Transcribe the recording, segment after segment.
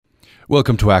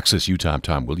Welcome to Access Utah. I'm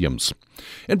Tom Williams.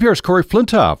 NPR's Corey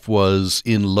Flintoff was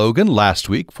in Logan last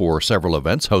week for several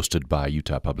events hosted by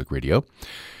Utah Public Radio.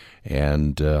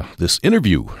 And this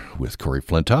interview with Corey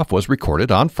Flintoff was recorded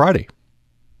on Friday.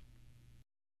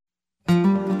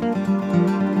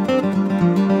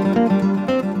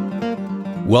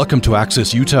 Welcome to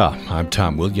Access Utah. I'm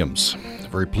Tom Williams.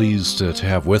 Very pleased to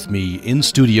have with me in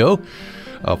studio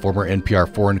former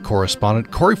NPR foreign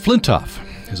correspondent Corey Flintoff.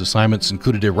 His assignments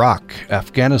included Iraq,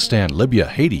 Afghanistan, Libya,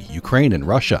 Haiti, Ukraine, and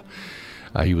Russia.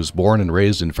 He was born and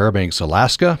raised in Fairbanks,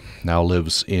 Alaska, now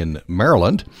lives in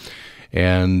Maryland.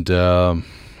 And I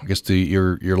guess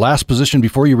your last position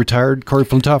before you retired, Corey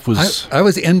Flintoff, was... I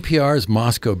was NPR's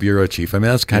Moscow bureau chief. I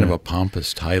mean, that's kind of a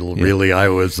pompous title, really. I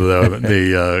was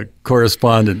the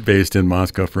correspondent based in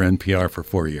Moscow for NPR for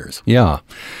 4 years. Yeah.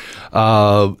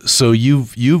 So you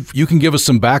can give us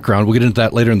some background. We'll get into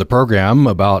that later in the program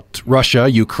about Russia,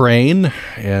 Ukraine,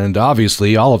 and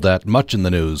obviously all of that much in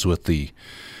the news with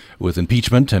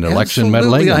impeachment and election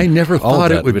meddling. I never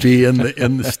thought it would be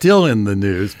still in the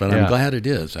news, but I'm glad it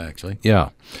is, actually. Yeah.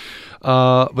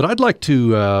 But I'd like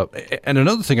to, and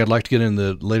another thing I'd like to get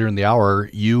in later in the hour,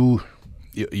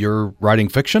 you're writing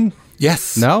fiction?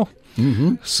 Yes. Now?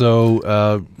 Mm-hmm.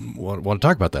 So want to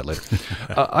talk about that later.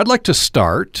 I'd like to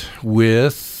start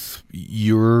with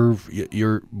you're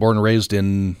born and raised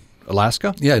in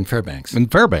Alaska? Yeah, in Fairbanks. In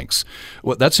Fairbanks.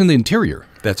 Well, that's in the interior.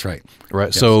 That's right. Right.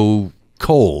 Yes. So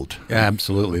cold. Yeah,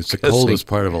 absolutely. It's the coldest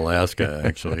part of Alaska,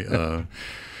 actually.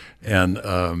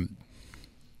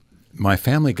 My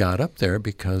family got up there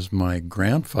because my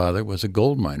grandfather was a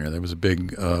gold miner. There was a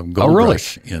big gold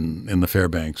rush in the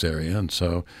Fairbanks area, and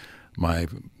so my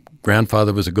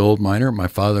grandfather was a gold miner. My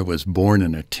father was born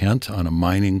in a tent on a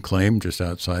mining claim just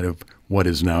outside of what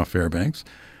is now Fairbanks,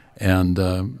 and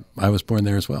I was born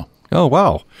there as well. Oh,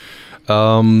 wow.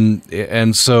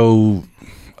 And so,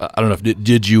 I don't know,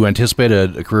 did you anticipate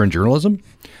a career in journalism?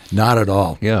 Not at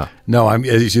all. Yeah. No,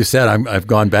 as you said, I've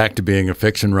gone back to being a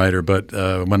fiction writer, but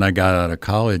when I got out of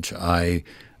college, I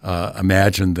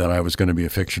imagined that I was going to be a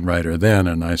fiction writer then,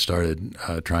 and I started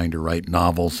trying to write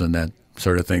novels and that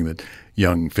sort of thing that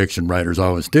young fiction writers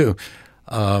always do.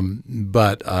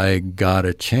 But I got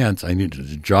a chance. I needed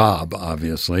a job,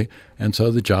 obviously, and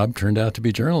so the job turned out to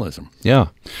be journalism. Yeah.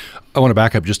 I want to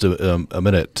back up just a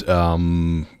minute.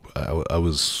 I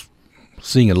was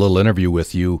seeing a little interview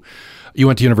with you. You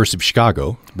went to University of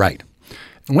Chicago. Right.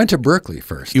 I went to Berkeley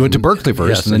first. You went to Berkeley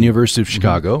first, yes, and then University of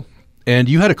Chicago. Mm-hmm. And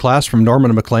you had a class from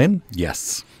Norman McLean?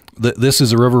 Yes. This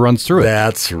is a river runs through it.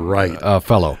 That's right.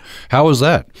 Fellow. How was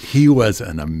that? He was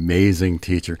an amazing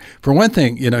teacher. For one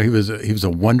thing, he was a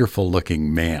wonderful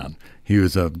looking man. He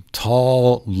was a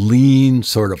tall, lean,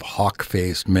 sort of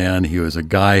hawk-faced man. He was a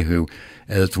guy who,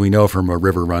 as we know from A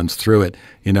River Runs Through It,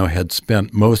 had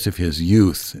spent most of his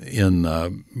youth in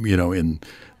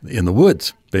the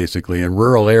woods, basically, in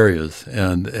rural areas,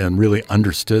 and really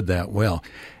understood that well.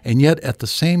 And yet, at the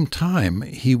same time,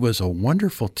 he was a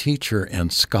wonderful teacher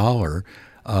and scholar,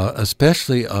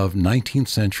 especially of 19th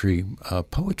century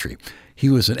poetry. He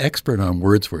was an expert on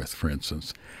Wordsworth, for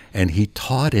instance, and he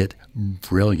taught it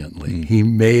brilliantly. Mm. He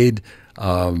made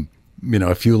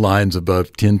a few lines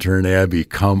above Tintern Abbey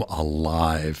come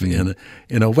alive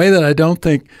in a way that I don't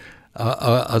think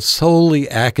a solely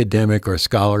academic or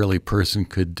scholarly person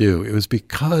could do. It was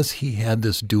because he had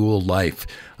this dual life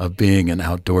of being an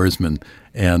outdoorsman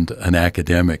and an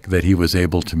academic that he was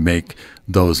able to make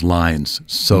those lines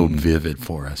so vivid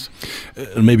for us.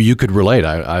 Maybe you could relate.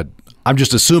 I'm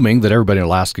just assuming that everybody in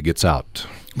Alaska gets out.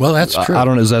 Well, that's true. I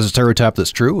don't know. Is that a stereotype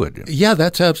that's true? Yeah,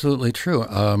 that's absolutely true.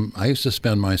 I used to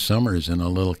spend my summers in a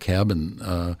little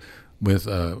cabin with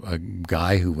a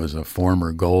guy who was a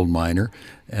former gold miner,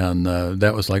 and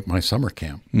that was like my summer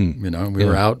camp. We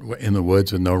were out in the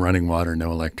woods with no running water,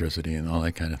 no electricity, and all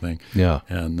that kind of thing. Yeah,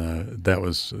 and that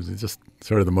was just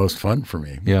sort of the most fun for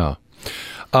me. Yeah.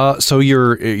 So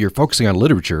you're focusing on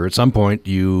literature. At some point,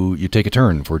 you take a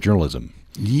turn for journalism.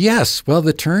 Yes. Well,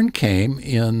 the turn came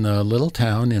in a little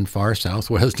town in far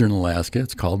southwestern Alaska.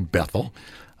 It's called Bethel.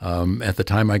 At the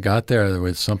time I got there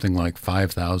was something like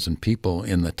 5,000 people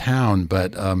in the town,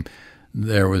 but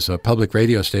there was a public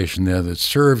radio station there that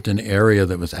served an area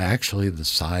that was actually the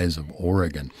size of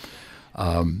Oregon.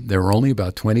 There were only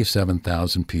about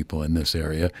 27,000 people in this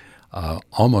area.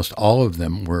 Almost all of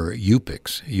them were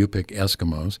Yupik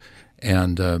Eskimos,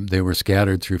 and they were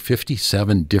scattered through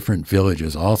 57 different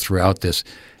villages all throughout this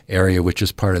area, which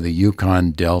is part of the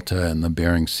Yukon Delta and the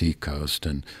Bering Sea coast,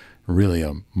 and really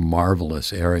a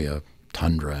marvelous area,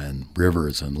 tundra and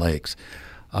rivers and lakes.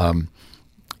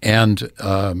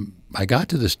 I got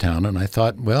to this town and I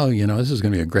thought, well, this is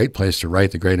going to be a great place to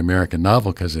write the great American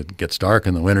novel because it gets dark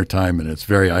in the wintertime and it's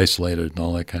very isolated and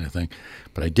all that kind of thing.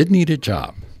 But I did need a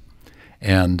job.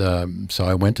 And so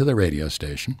I went to the radio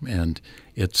station, and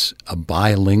it's a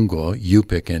bilingual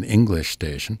Yupik and English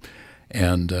station.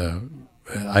 And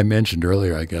I mentioned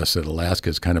earlier, I guess, that Alaska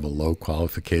is kind of a low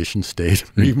qualification state,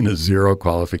 or even a zero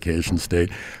qualification state,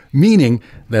 meaning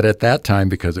that at that time,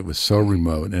 because it was so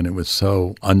remote and it was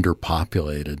so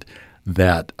underpopulated,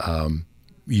 that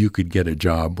you could get a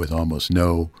job with almost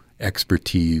no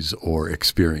expertise or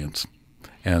experience.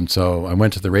 And so I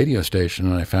went to the radio station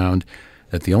and I found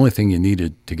that the only thing you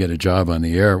needed to get a job on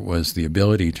the air was the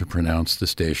ability to pronounce the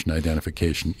station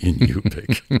identification in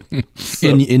Yupik.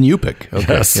 In Yupik,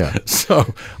 okay. Yes. Yeah.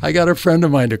 So I got a friend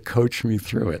of mine to coach me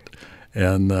through it,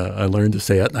 and I learned to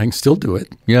say it, and I can still do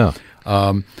it. Yeah.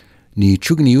 Ni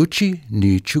chugni uchi,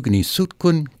 ni chugni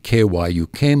sutkun,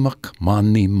 KYUK mak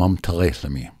mani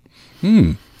mamtalelami.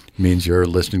 Means you're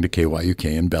listening to KYUK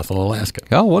in Bethel, Alaska.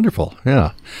 Oh, wonderful.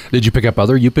 Yeah. Did you pick up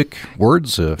other Yupik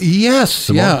words? Yes.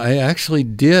 Yeah, I actually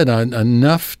did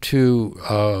enough to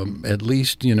at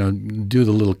least, do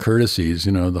the little courtesies,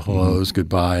 the hellos,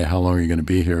 goodbye, how long are you going to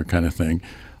be here kind of thing.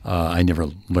 I never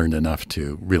learned enough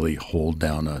to really hold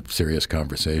down a serious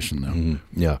conversation, though.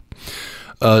 Yeah.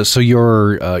 So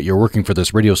you're working for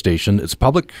this radio station. It's a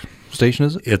public station,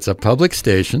 is it? It's a public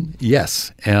station,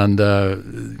 yes. And,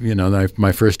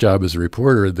 my first job as a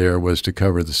reporter there was to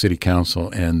cover the city council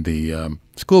and the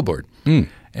school board.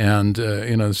 And,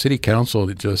 the city council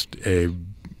is just a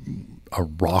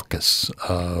raucous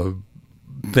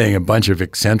thing, a bunch of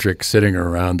eccentrics sitting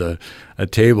around a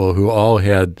table who all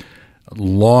had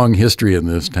long history in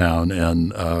this town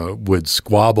and would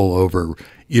squabble over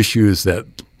issues that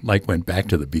went back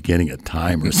to the beginning of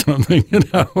time or something, And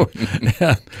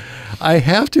I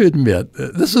have to admit,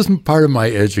 this is part of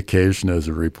my education as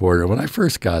a reporter. When I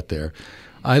first got there,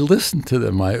 I listened to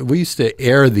them. We used to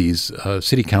air these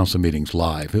city council meetings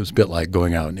live. It was a bit like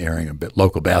going out and airing a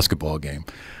local basketball game.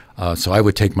 So I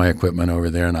would take my equipment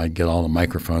over there and I'd get all the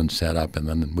microphones set up, and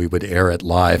then we would air it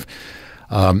live.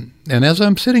 And as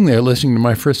I'm sitting there listening to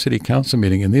my first city council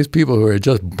meeting, and these people who are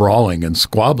just brawling and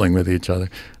squabbling with each other,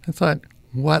 I thought,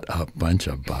 what a bunch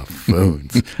of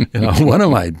buffoons. What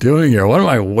am I doing here? What am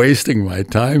I wasting my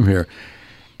time here?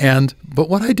 But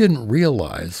what I didn't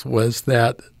realize was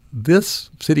that this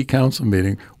city council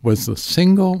meeting was the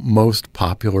single most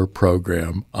popular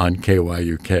program on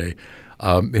KYUK.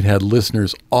 It had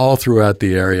listeners all throughout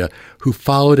the area who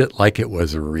followed it like it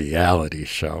was a reality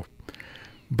show.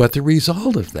 But the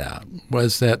result of that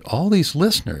was that all these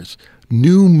listeners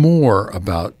knew more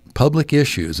about public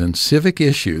issues and civic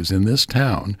issues in this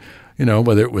town,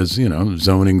 whether it was,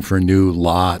 zoning for new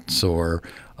lots or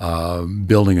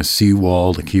building a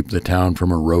seawall to keep the town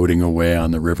from eroding away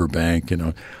on the riverbank.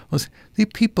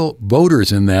 The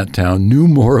voters in that town knew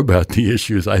more about the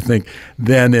issues, I think,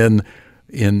 than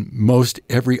in most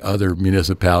every other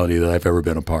municipality that I've ever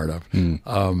been a part of.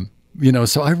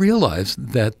 So I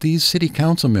realized that these city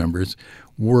council members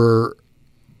were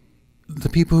the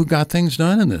people who got things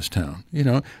done in this town.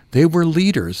 They were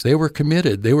leaders. They were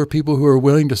committed. They were people who were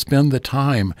willing to spend the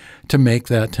time to make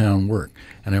that town work.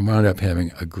 And I wound up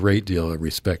having a great deal of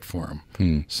respect for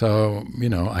them. So,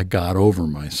 I got over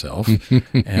myself,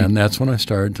 and that's when I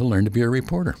started to learn to be a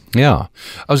reporter. Yeah.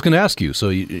 I was going to ask you, so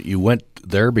you went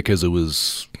there because it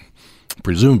was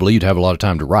presumably you'd have a lot of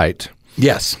time to write.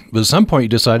 Yes. But at some point you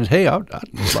decided, hey,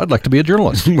 I'd like to be a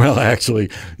journalist. Well, actually,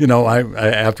 I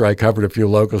after I covered a few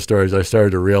local stories, I started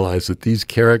to realize that these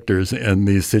characters and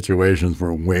these situations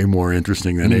were way more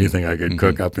interesting than anything I could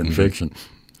cook up in fiction.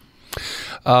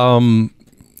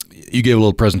 You gave a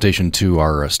little presentation to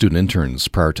our student interns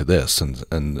prior to this,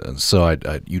 and so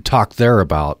you talked there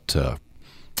about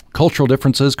cultural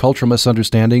differences, cultural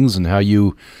misunderstandings, and how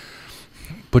you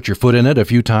put your foot in it a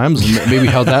few times, and maybe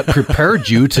how that prepared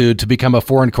you to become a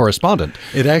foreign correspondent.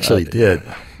 It actually did.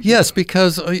 Yes,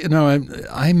 because,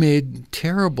 I made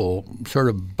terrible sort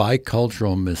of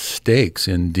bicultural mistakes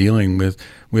in dealing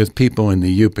with people in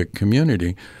the Yupik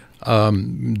community.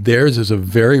 Theirs is a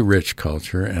very rich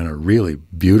culture and a really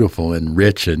beautiful and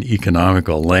rich and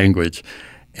economical language.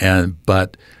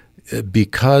 But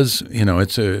because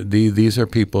these are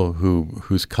people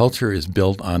whose culture is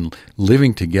built on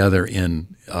living together in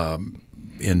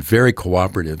very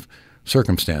cooperative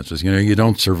circumstances. You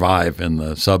don't survive in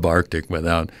the subarctic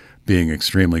without being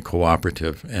extremely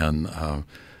cooperative and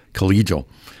collegial.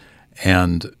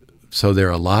 And so there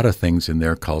are a lot of things in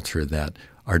their culture that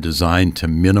are designed to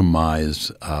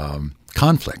minimize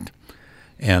conflict.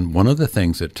 And one of the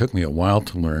things that took me a while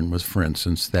to learn was, for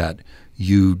instance, that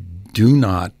you do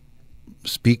not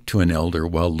speak to an elder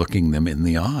while looking them in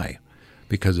the eye,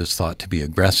 because it's thought to be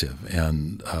aggressive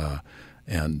and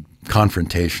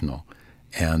confrontational.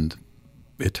 And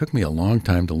it took me a long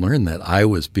time to learn that I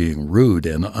was being rude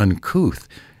and uncouth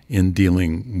in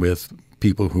dealing with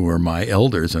people who were my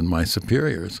elders and my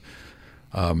superiors.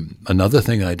 Another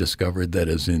thing I discovered that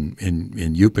is in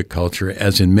Yupik culture,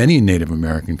 as in many Native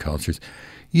American cultures,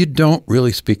 you don't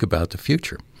really speak about the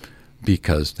future,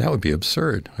 because that would be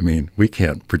absurd. I mean, we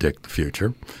can't predict the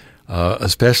future,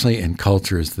 especially in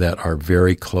cultures that are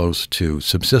very close to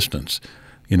subsistence,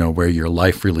 where your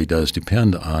life really does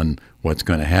depend on what's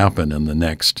going to happen in the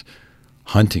next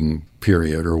hunting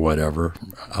period or whatever.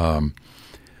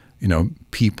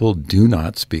 People do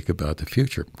not speak about the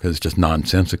future because it's just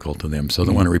nonsensical to them. So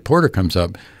that when a reporter comes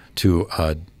up to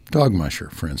a dog musher,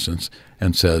 for instance,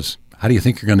 and says, "How do you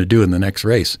think you're going to do in the next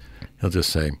race?" He'll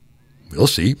just say, "We'll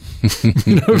see,"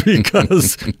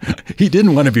 because he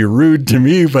didn't want to be rude to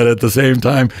me, but at the same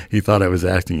time, he thought I was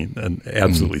asking an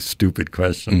absolutely stupid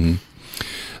question. Mm-hmm.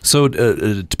 So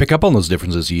to pick up on those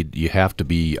differences, you have to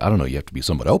be, you have to be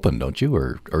somewhat open, don't you?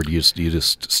 Or do you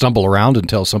just stumble around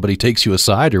until somebody takes you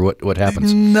aside, or what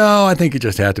happens? No, I think you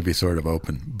just have to be sort of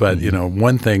open. But,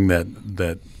 one thing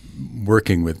that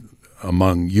working with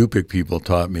among Yupik people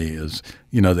taught me is,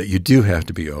 that you do have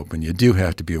to be open. You do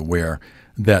have to be aware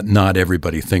that not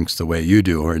everybody thinks the way you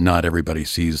do, or not everybody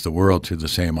sees the world through the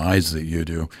same eyes that you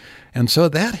do. And so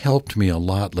that helped me a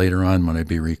lot later on when I'd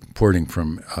be reporting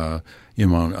from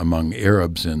among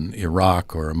Arabs in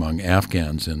Iraq, or among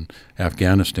Afghans in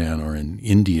Afghanistan, or in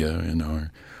India,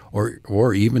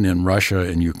 or even in Russia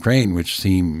and Ukraine, which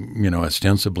seem,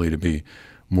 ostensibly to be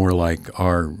more like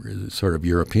our sort of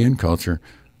European culture.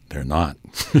 They're not.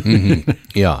 Mm-hmm.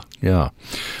 Yeah.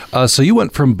 So you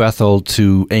went from Bethel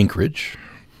to Anchorage.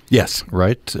 Yes.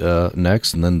 Right.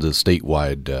 Next, and then the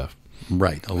statewide.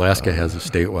 Right. Alaska has a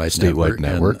statewide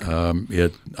network.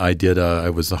 And, I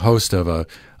was the host of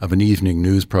an evening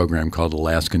news program called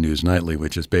Alaska News Nightly,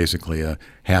 which is basically a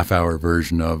half-hour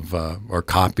version of or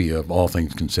copy of All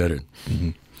Things Considered. Mm-hmm.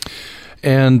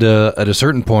 And at a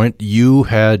certain point, you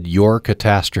had your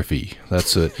catastrophe.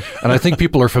 That's it. And I think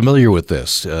people are familiar with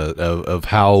this, of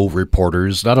how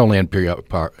reporters, not only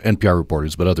NPR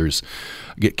reporters, but others,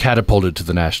 get catapulted to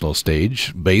the national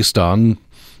stage based on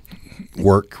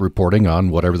work reporting on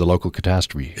whatever the local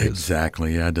catastrophe is.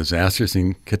 Exactly. Yeah. Disasters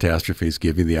and catastrophes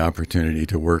give you the opportunity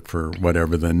to work for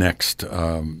whatever the next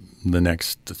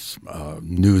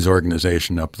news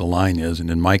organization up the line is. And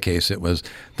in my case, it was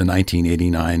the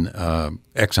 1989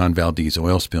 Exxon Valdez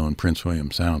oil spill in Prince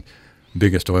William Sound,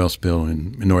 biggest oil spill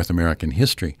in North American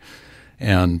history.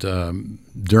 And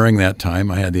during that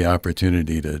time, I had the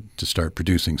opportunity to start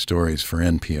producing stories for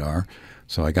NPR.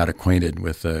 So I got acquainted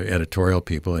with the editorial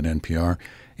people at NPR.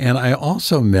 And I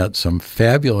also met some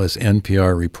fabulous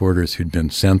NPR reporters who'd been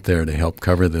sent there to help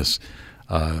cover this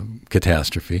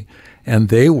catastrophe. And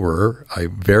they were a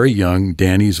very young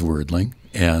Danny Zwerdling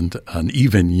and an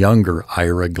even younger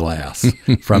Ira Glass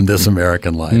from This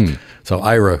American Life. So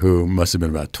Ira, who must have been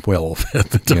about 12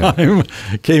 at the time,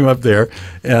 came up there.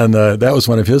 And that was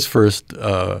one of his first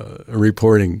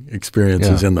reporting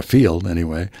experiences in the field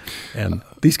anyway. And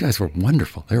these guys were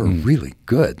wonderful. They were really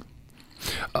good.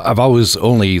 I've always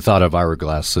only thought of Ira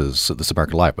Glass as This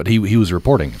American Life, but he was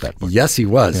reporting at that point. Yes, he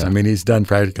was. Yeah. I mean, he's done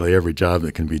practically every job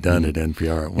that can be done at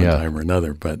NPR at one time or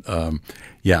another. But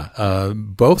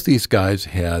both these guys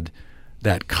had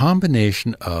that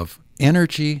combination of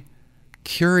energy,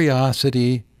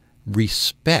 curiosity,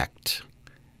 respect,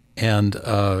 and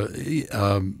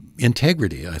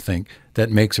integrity, I think,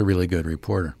 that makes a really good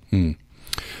reporter.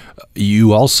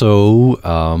 You also,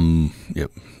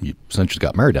 you essentially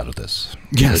got married out of this.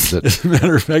 Yes. As a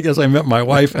matter of fact, I met my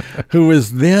wife, who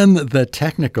was then the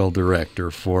technical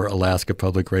director for Alaska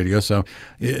Public Radio. So,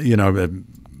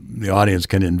 the audience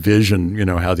can envision,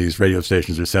 how these radio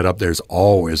stations are set up. There's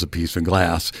always a piece of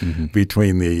glass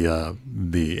between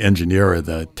the engineer, or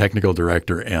the technical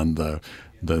director, and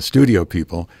the studio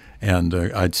people. And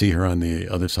I'd see her on the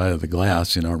other side of the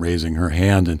glass, raising her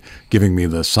hand and giving me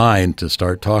the sign to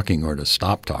start talking or to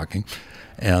stop talking.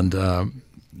 And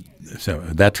so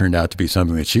that turned out to be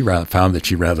something that she found that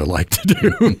she rather liked to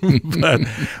do. But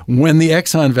when the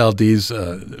Exxon Valdez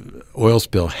oil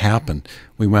spill happened,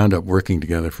 we wound up working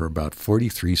together for about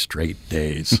 43 straight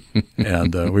days.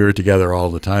 And we were together all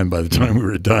the time. By the time we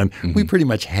were done, we pretty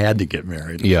much had to get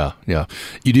married. Yeah.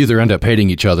 You'd either end up hating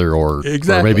each other or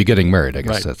maybe getting married, I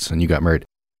guess. And you got married.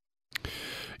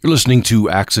 You're listening to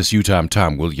Access Utah. I'm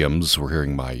Tom Williams. We're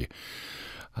hearing my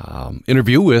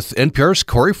Interview with NPR's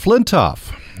Corey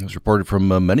Flintoff. He was reported from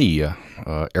many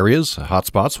areas,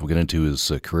 hotspots. We'll get into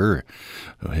his career.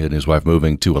 He and his wife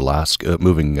moving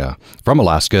from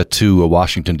Alaska to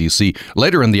Washington, D.C.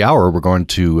 Later in the hour, we're going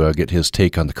to get his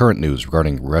take on the current news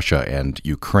regarding Russia and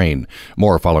Ukraine.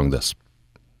 More following this.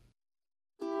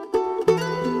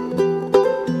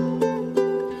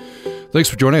 Thanks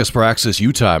for joining us for Access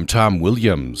Utah. I'm Tom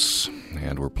Williams,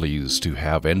 and we're pleased to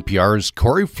have NPR's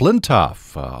Corey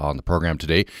Flintoff on the program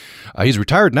today. He's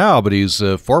retired now, but he's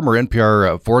a former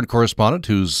NPR foreign correspondent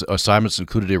whose assignments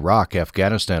included Iraq,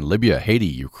 Afghanistan, Libya, Haiti,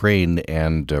 Ukraine,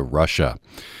 and Russia.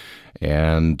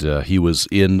 And he was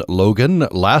in Logan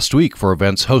last week for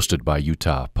events hosted by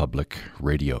Utah Public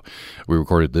Radio. We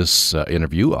recorded this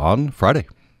interview on Friday.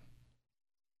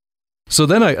 So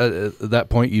then at that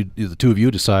point, the two of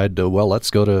you decide, well,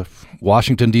 let's go to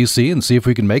Washington, D.C. and see if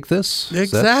we can make this?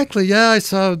 Exactly. Yeah, I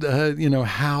saw,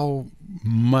 how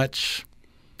much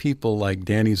people like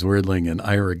Danny Zwerdling and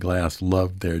Ira Glass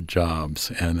loved their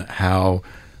jobs and how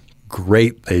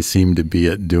great they seemed to be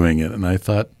at doing it. And I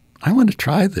thought, I want to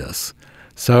try this.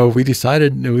 So we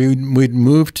decided we'd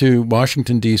move to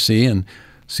Washington, D.C. and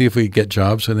see if we could get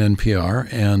jobs with NPR.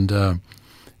 And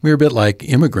we were a bit like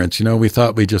immigrants, we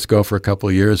thought we'd just go for a couple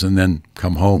of years and then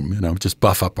come home, just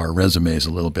buff up our resumes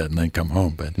a little bit and then come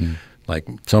home. But like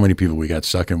so many people, we got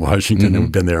stuck in Washington and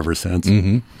we've been there ever since.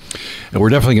 Mm-hmm. And we're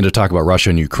definitely going to talk about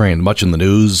Russia and Ukraine. Much in the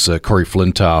news. Corey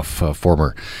Flintoff,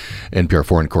 former NPR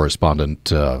foreign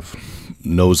correspondent,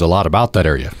 knows a lot about that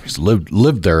area. He's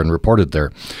lived there and reported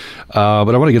there.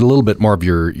 But I want to get a little bit more of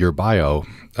your bio.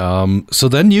 So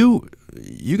then you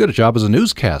got a job as a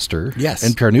newscaster. Yes.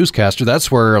 NPR newscaster.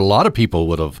 That's where a lot of people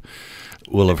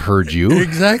will have heard you.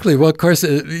 Exactly. Well, of course,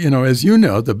 as you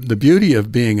know, the beauty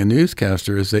of being a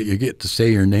newscaster is that you get to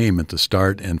say your name at the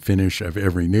start and finish of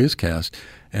every newscast.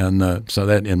 And so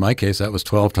that, in my case, that was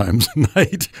 12 times a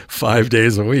night, 5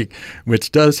 days a week,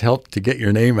 which does help to get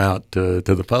your name out to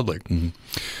the public. Mm-hmm.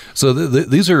 So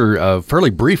these are fairly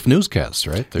brief newscasts,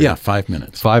 right? Yeah, 5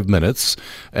 minutes. 5 minutes,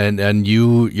 and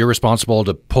you're responsible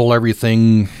to pull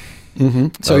everything. Mm-hmm.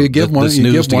 So you give once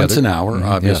an hour, mm-hmm.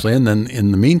 obviously, and then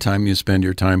in the meantime, you spend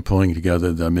your time pulling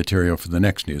together the material for the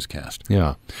next newscast.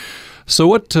 Yeah. So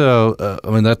what?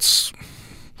 That's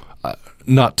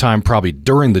not time probably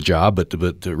during the job, but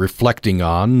reflecting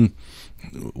on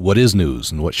what is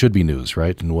news and what should be news,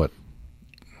 right? And what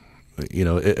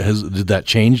did that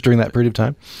change during that period of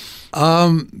time?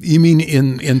 You mean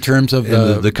in terms of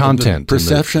the content, the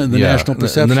perception, the national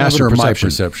perception, the national or perception. My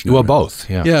perception? Well, both.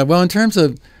 Yeah. Yeah. Well, in terms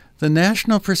of the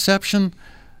national perception,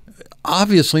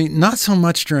 obviously not so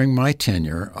much during my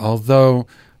tenure. Although,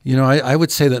 I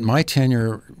would say that my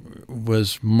tenure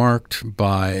was marked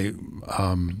by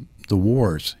the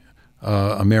wars,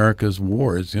 America's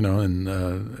wars, and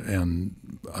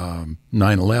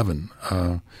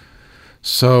 9/11.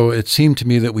 So it seemed to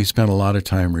me that we spent a lot of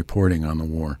time reporting on the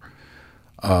war.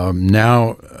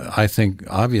 Now, I think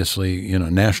obviously,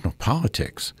 national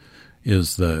politics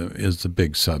is the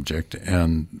big subject,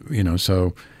 and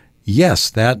so yes,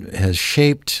 that has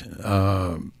shaped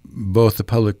both the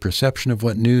public perception of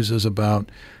what news is about,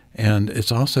 and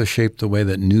it's also shaped the way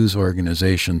that news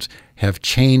organizations have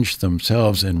changed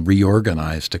themselves and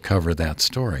reorganized to cover that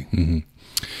story. Mm-hmm.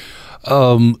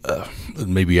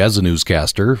 Maybe as a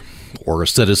newscaster or a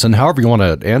citizen, however you want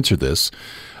to answer this,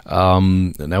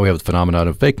 now we have the phenomenon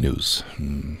of fake news.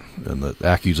 And the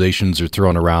accusations are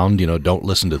thrown around, don't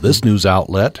listen to this news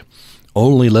outlet,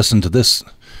 only listen to this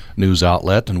news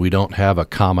outlet, and we don't have a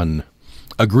common,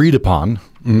 agreed upon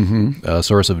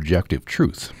source of objective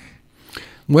truth.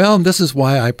 Well, this is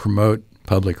why I promote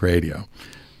public radio,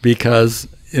 because,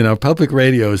 public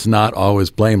radio is not always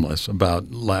blameless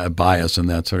about bias and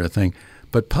that sort of thing,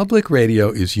 but public radio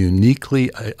is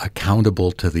uniquely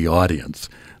accountable to the audience.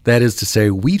 That is to say,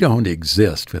 we don't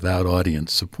exist without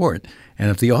audience support. And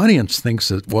if the audience thinks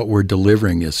that what we're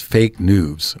delivering is fake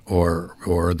news or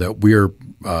that we're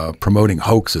promoting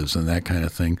hoaxes and that kind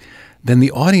of thing, then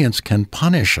the audience can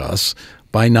punish us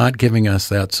by not giving us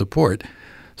that support.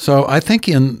 So I think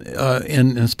in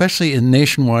especially in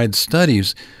nationwide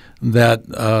studies that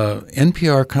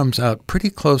NPR comes out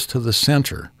pretty close to the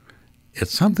center.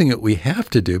 It's something that we have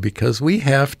to do because we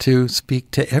have to speak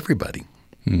to everybody.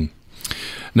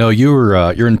 No,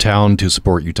 you're in town to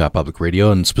support Utah Public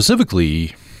Radio and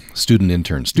specifically student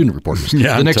interns, student reporters,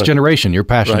 the next generation. You're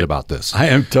passionate about this. I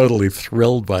am totally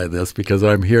thrilled by this because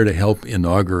I'm here to help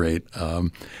inaugurate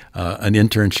an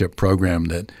internship program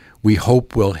that we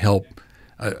hope will help.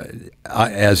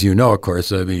 As you know, of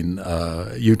course,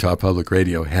 Utah Public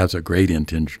Radio has a great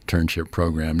internship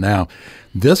program now.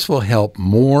 This will help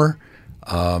more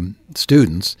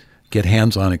students get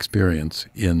hands-on experience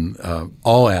in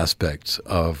all aspects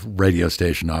of radio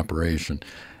station operation,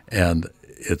 and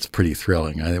it's pretty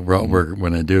thrilling. What we're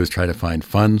going to do is try to find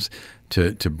funds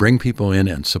to bring people in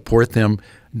and support them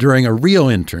during a real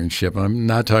internship. I'm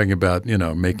not talking about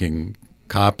making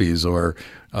copies or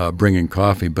bringing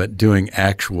coffee, but doing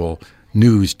actual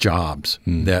news jobs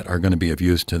that are going to be of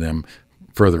use to them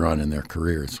further on in their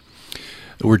careers.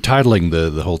 We're titling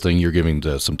the whole thing, you're giving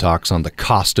some talks on the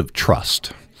cost of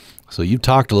trust. So you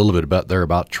talked a little bit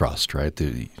about trust, right?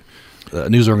 The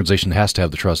news organization has to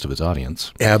have the trust of its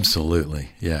audience. Absolutely,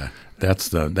 yeah. That's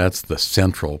the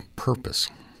central purpose.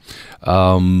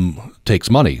 Takes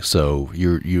money. So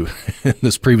you in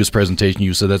this previous presentation,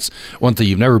 you said that's one thing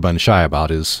you've never been shy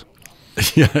about is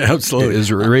yeah, absolutely.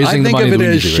 Is raising the money. I think of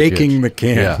it as shaking the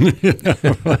can.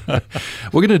 Yeah.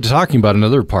 We're going to be talking about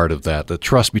another part of that, the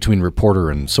trust between reporter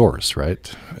and source,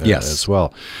 right? Yes, as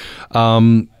well.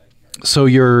 So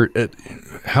you're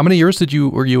how many years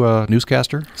were you a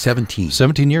newscaster? 17.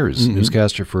 17 years,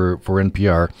 newscaster for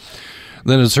NPR.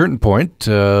 Then at a certain point,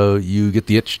 you get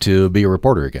the itch to be a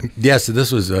reporter again. Yes,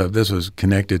 this was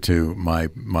connected to my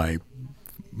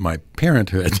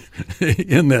parenthood,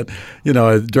 in that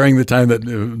during the time that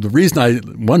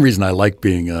one reason I liked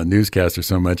being a newscaster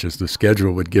so much is the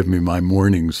schedule would give me my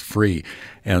mornings free,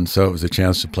 and so it was a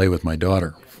chance to play with my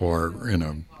daughter for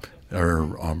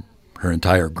her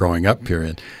entire growing up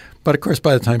period. But of course,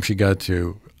 by the time she got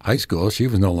to high school, she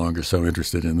was no longer so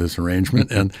interested in this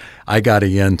arrangement, and I got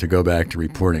in to go back to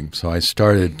reporting. So I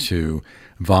started to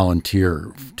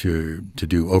volunteer to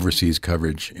do overseas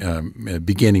coverage,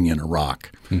 beginning in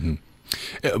Iraq. Mm-hmm.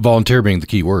 Volunteer being the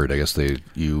key word, I guess they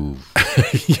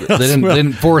yes, they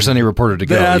didn't force any reporter to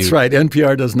go. That's right.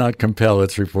 NPR does not compel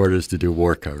its reporters to do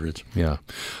war coverage. Yeah,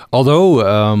 although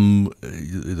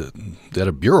they had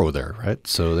a bureau there, right?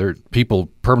 So there are people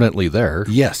permanently there.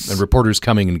 Yes, and reporters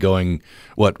coming and going.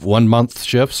 What, 1 month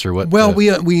shifts or what? Well,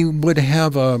 we would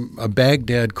have a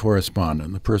Baghdad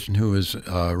correspondent, the person who is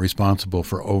responsible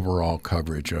for overall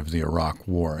coverage of the Iraq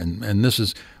War, and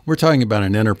we're talking about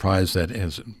an enterprise that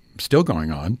is still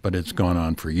going on, but it's gone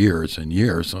on for years and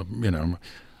years. So,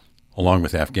 along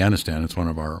with Afghanistan, it's one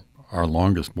of our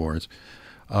longest wars.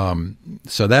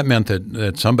 So that meant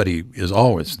that somebody is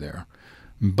always there.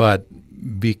 But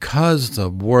because the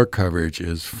war coverage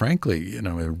is, frankly,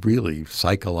 really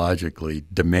psychologically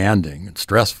demanding and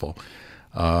stressful,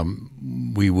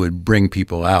 we would bring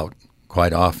people out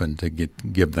quite often to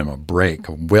give them a break,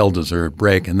 a well-deserved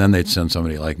break, and then they'd send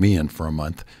somebody like me in for a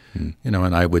month. And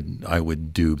I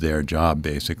would do their job,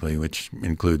 basically, which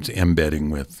includes embedding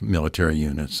with military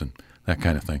units and that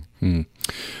kind of thing.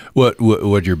 What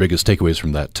are your biggest takeaways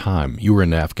from that time? You were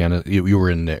in You were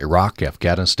in Iraq,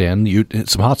 Afghanistan. You hit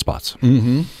some hot spots.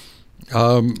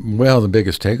 Mm-hmm. Well, the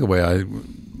biggest takeaway,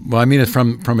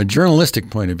 from a journalistic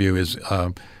point of view,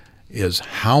 is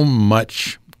how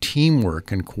much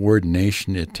teamwork and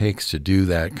coordination it takes to do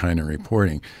that kind of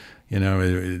reporting.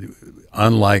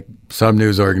 Unlike some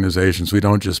news organizations, we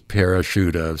don't just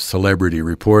parachute a celebrity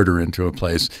reporter into a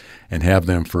place and have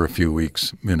them for a few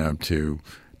weeks, to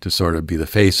sort of be the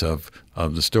face of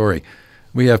the story.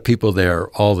 We have people there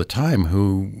all the time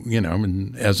who,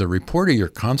 as a reporter, you're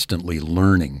constantly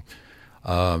learning.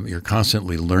 You're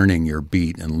constantly learning your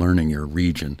beat and learning your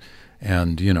region,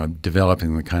 and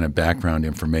developing the kind of background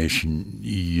information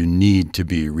you need to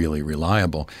be really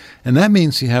reliable. And that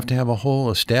means you have to have a whole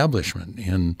establishment.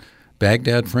 In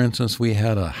Baghdad, for instance, we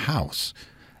had a house,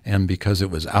 and because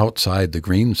it was outside the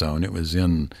green zone, it was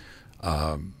in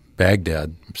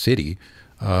Baghdad city,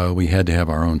 we had to have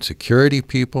our own security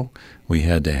people. We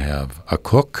had to have a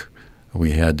cook.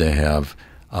 We had to have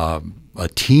a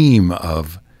team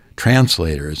of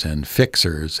translators and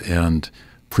fixers and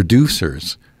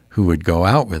producers who would go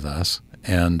out with us,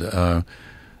 and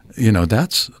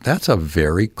that's a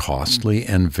very costly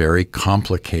and very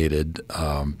complicated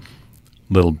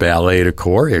little ballet to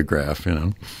choreograph.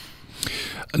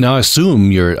 Now, I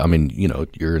assume you're in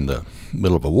the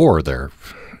middle of a war there.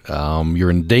 You're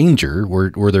in danger.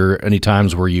 Were there any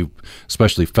times where you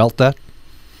especially felt that?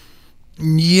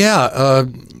 Yeah,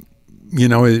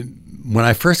 when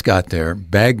I first got there,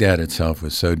 Baghdad itself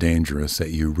was so dangerous that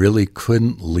you really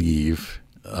couldn't leave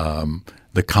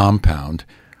the compound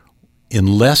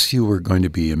unless you were going to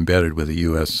be embedded with a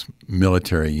U.S.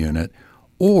 military unit,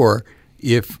 or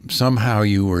if somehow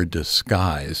you were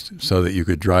disguised so that you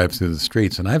could drive through the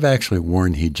streets. And I've actually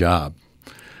worn hijab,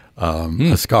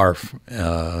 a scarf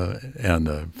and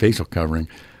a facial covering,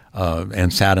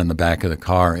 and sat in the back of the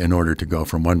car in order to go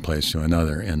from one place to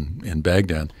another in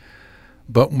Baghdad.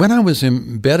 But when I was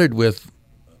embedded with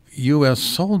U.S.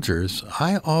 soldiers,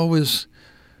 I always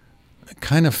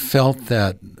kind of felt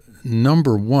that,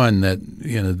 number one, that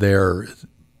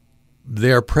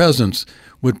their presence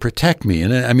would protect me.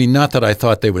 And I mean, not that I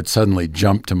thought they would suddenly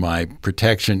jump to my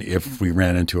protection if we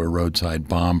ran into a roadside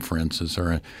bomb, for instance,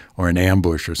 or an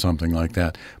ambush or something like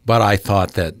that. But I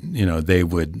thought that,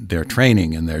 their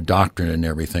training and their doctrine and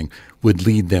everything would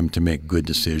lead them to make good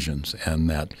decisions, and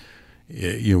that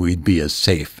we'd be as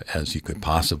safe as you could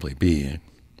possibly be.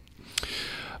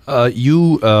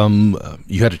 You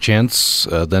had a chance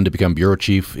then to become bureau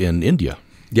chief in India.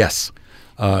 Yes.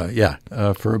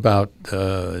 For about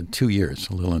 2 years,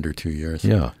 a little under 2 years.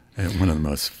 Yeah. And one of the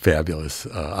most fabulous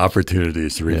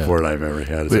opportunities to report I've ever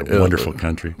had. It's a wonderful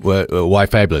country. Why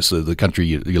fabulous? The country,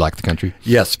 you like the country?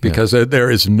 Yes, because there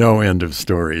is no end of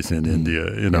stories in India,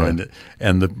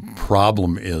 and the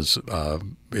problem is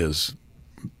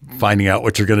finding out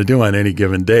what you're going to do on any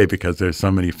given day, because there's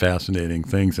so many fascinating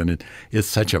things, and it is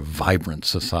such a vibrant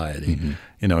society.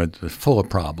 Mm-hmm. It's full of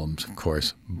problems, of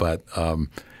course, but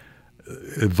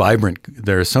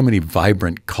there are so many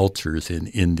vibrant cultures in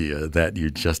India that you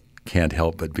just can't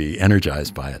help but be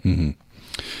energized by it. Mm-hmm.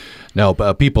 Now,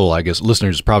 people, I guess,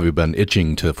 listeners probably have been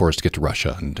itching for us to get to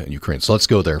Russia and Ukraine. So let's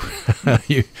go there.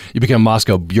 You became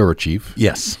Moscow bureau chief.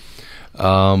 Yes.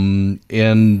 Let's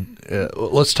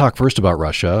talk first about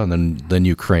Russia and then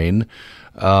Ukraine.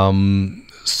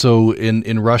 So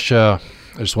in Russia,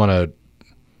 I just want to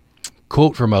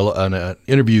quote from an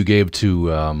interview you gave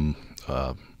to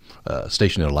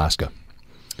station in Alaska.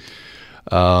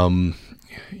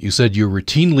 You said you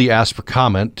routinely asked for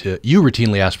comment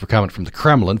from the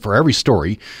Kremlin for every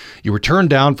story. You were turned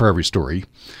down for every story.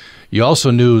 You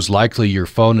also knew it was likely your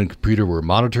phone and computer were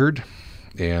monitored.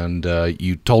 And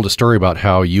you told a story about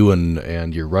how you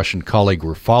and your Russian colleague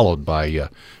were followed by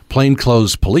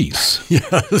plainclothes police.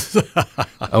 Yes.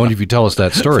 I wonder if you tell us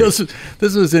that story.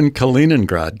 This was in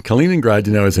Kaliningrad. Kaliningrad,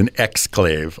 is an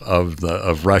exclave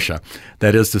of Russia.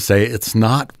 That is to say, it's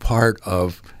not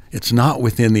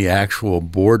within the actual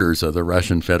borders of the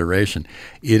Russian Federation.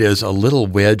 It is a little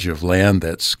wedge of land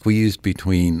that's squeezed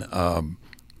between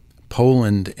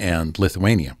Poland and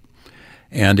Lithuania.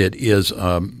 And it is.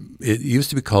 It used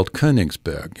to be called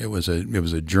Königsberg. It was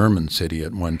a German city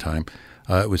at one time.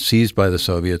 It was seized by the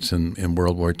Soviets in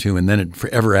World War II, and then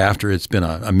forever after, it's been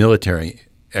a military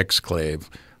exclave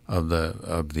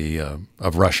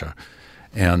of Russia,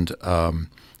 and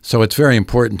so it's very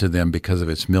important to them because of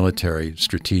its military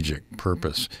strategic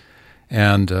purpose.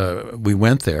 And we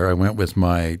went there. I went with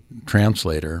my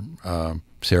translator,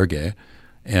 Sergei,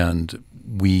 and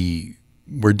we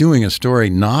were doing a story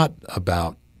not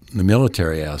about the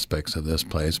military aspects of this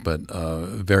place, but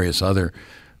various other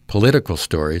political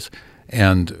stories.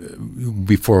 And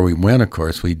before we went, of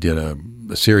course, we did a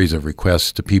series of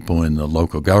requests to people in the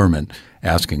local government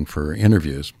asking for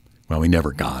interviews. Well, we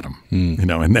never got them,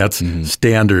 and that's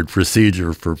standard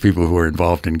procedure for people who are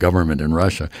involved in government in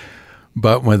Russia.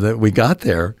 But when we got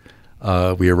there,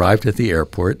 we arrived at the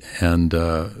airport, and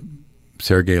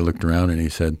Sergei looked around and he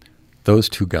said, "Those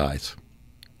two guys,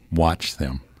 watch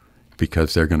them,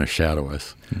 because they're going to shadow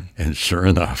us." And sure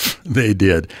enough, they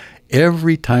did.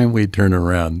 Every time we'd turn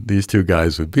around, these two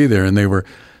guys would be there, and they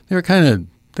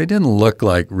didn't look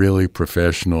like really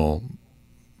professional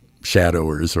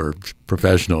shadowers or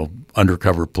professional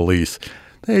undercover police.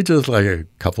 They just like a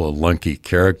couple of lunky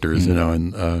characters,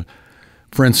 and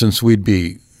for instance, we'd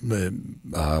be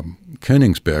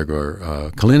Königsberg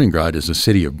or Kaliningrad is a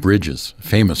city of bridges,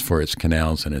 famous for its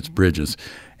canals and its bridges.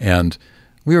 And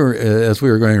as we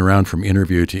were going around from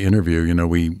interview to interview,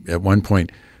 we at one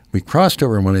point we crossed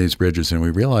over one of these bridges and we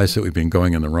realized that we'd been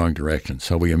going in the wrong direction.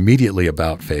 So we immediately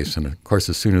about-faced, and of course,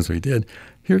 as soon as we did,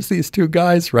 here's these two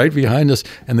guys right behind us,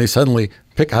 and they suddenly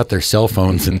pick out their cell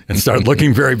phones and start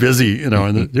looking very busy, and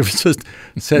it was just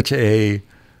such a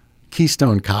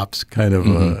Keystone Cops kind of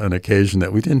an occasion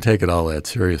that we didn't take it all that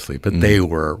seriously, but they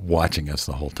were watching us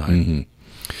the whole time. Mm-hmm.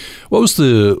 What was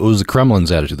the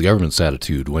Kremlin's attitude, the government's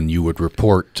attitude, when you would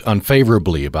report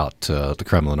unfavorably about the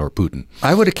Kremlin or Putin?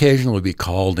 I would occasionally be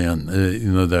called in.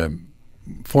 The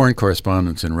foreign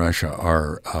correspondents in Russia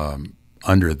are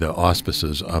under the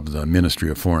auspices of the Ministry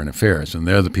of Foreign Affairs, and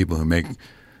they're the people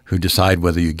who decide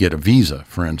whether you get a visa,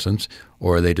 for instance,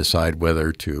 or they decide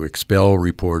whether to expel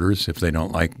reporters if they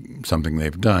don't like something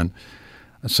they've done.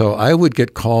 So I would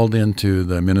get called into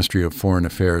the Ministry of Foreign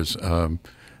Affairs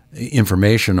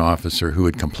information officer who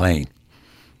would complain,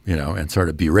 and sort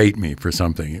of berate me for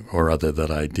something or other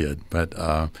that I did. But,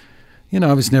 I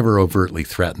was never overtly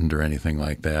threatened or anything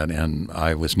like that, and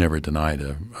I was never denied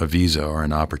a visa or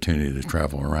an opportunity to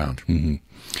travel around. Mm-hmm.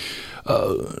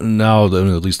 Now,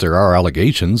 at least there are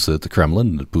allegations that the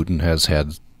Kremlin, that Putin has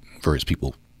had various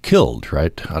people killed,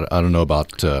 right? I don't know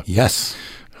about yes,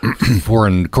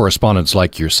 foreign correspondents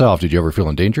like yourself. Did you ever feel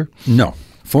in danger? No.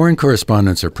 Foreign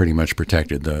correspondents are pretty much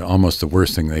protected. Almost the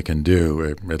worst thing they can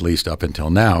do, at least up until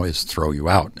now, is throw you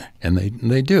out. And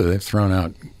they do. They've thrown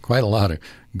out quite a lot of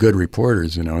good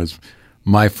reporters. As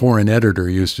my foreign editor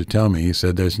used to tell me, he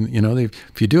said, "There's,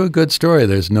 if you do a good story,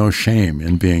 there's no shame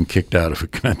in being kicked out of a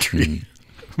country."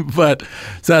 But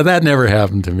so that never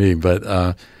happened to me.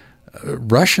 But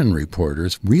Russian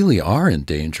reporters really are in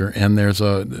danger, and there's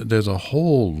a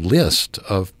whole list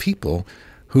of people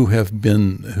who have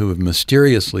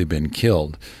mysteriously been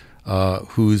killed,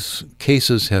 whose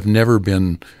cases have never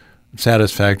been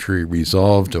satisfactorily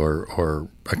resolved or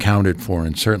accounted for,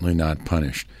 and certainly not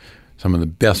punished. Some of the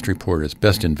best reporters,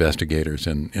 best investigators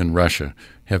in Russia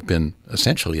have been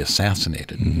essentially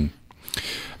assassinated. Mm-hmm.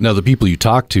 Now, the people you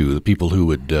talk to, the people who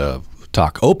would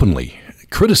talk openly,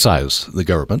 criticize the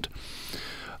government,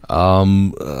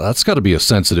 that's got to be a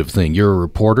sensitive thing. You're a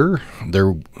reporter.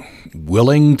 They're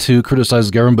willing to criticize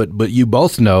the government, but you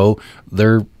both know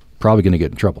they're probably going to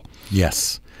get in trouble.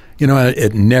 Yes.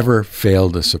 It never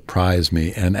failed to surprise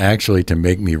me and actually to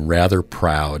make me rather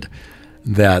proud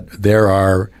that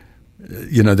there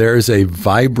is a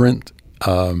vibrant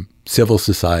civil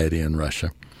society in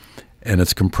Russia, and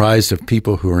it's comprised of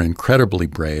people who are incredibly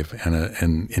brave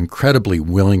and incredibly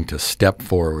willing to step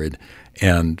forward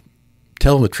and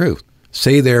tell the truth,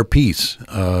 say their piece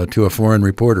to a foreign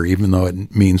reporter, even though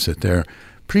it means that they're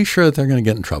pretty sure that they're going to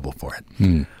get in trouble for it.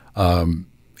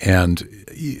 And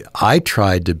I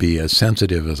tried to be as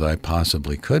sensitive as I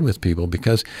possibly could with people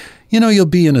because, you'll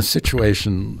be in a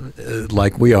situation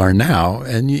like we are now,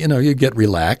 and, you get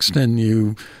relaxed and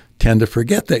you tend to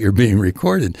forget that you're being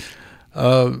recorded.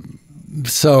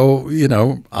 So,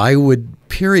 I would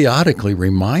periodically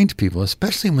remind people,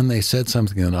 especially when they said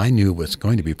something that I knew was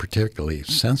going to be particularly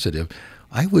sensitive,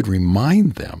 I would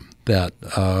remind them that,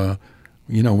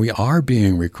 we are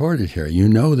being recorded here.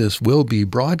 This will be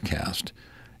broadcast,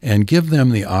 and give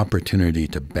them the opportunity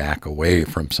to back away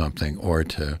from something or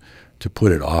to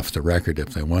put it off the record if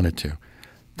they wanted to.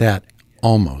 That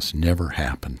almost never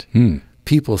happened.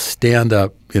 People stand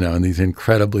up, and these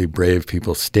incredibly brave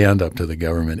people stand up to the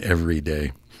government every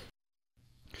day.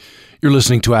 You're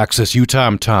listening to Access Utah.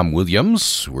 I'm Tom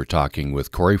Williams. We're talking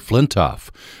with Corey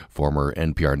Flintoff, former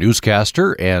NPR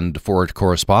newscaster and foreign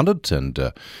correspondent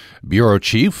and bureau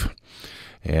chief.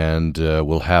 And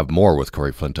we'll have more with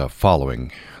Corey Flintoff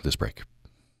following this break.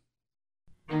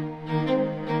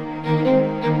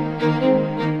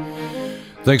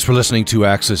 Thanks for listening to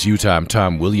Access Utah. I'm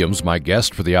Tom Williams. My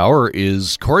guest for the hour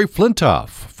is Corey Flintoff,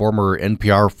 former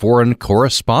NPR foreign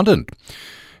correspondent.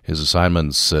 His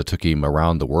assignments took him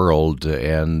around the world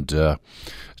and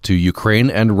to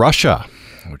Ukraine and Russia,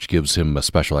 which gives him a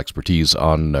special expertise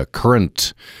on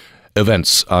current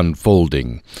events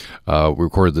unfolding. We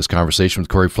recorded this conversation with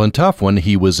Corey Flintoff when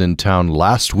he was in town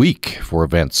last week for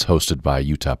events hosted by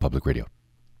Utah Public Radio.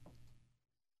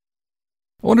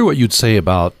 I wonder what you'd say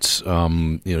about,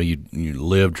 you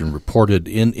lived and reported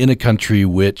in a country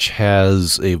which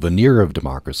has a veneer of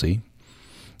democracy,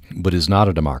 but is not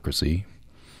a democracy,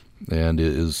 and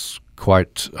is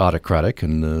quite autocratic,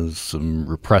 and there's some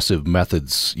repressive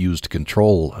methods used to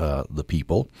control the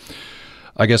people.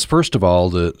 I guess first of all,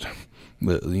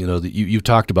 you've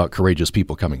talked about courageous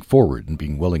people coming forward and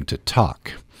being willing to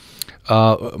talk.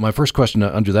 My first question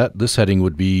under this heading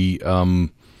would be,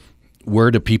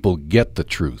 where do people get the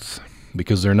truth?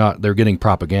 Because they're getting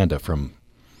propaganda from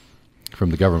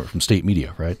the government, from state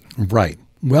media, right? Right.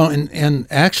 Well, and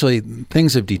actually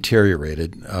things have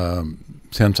deteriorated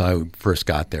since I first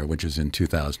got there, which is in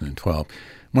 2012.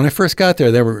 When I first got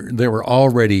there, there were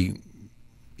already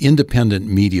independent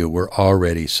media were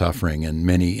already suffering, and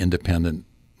many independent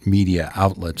media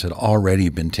outlets had already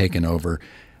been taken over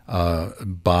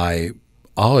by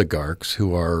oligarchs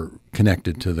who are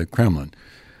connected to the Kremlin.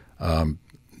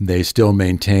 They still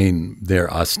maintain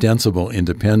their ostensible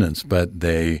independence, but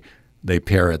they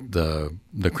parrot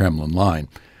the Kremlin line.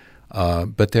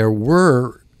 But there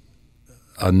were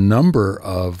a number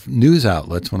of news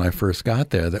outlets when I first got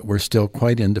there that were still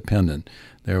quite independent.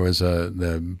 There was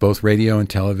both radio and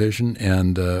television,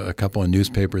 and a couple of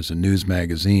newspapers and news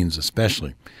magazines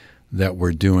especially that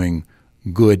were doing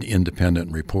good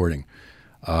independent reporting.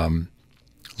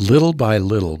 Little by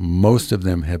little, most of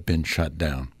them have been shut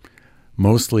down,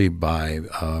 mostly by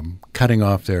cutting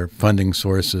off their funding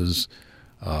sources,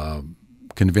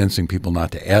 convincing people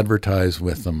not to advertise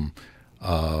with them,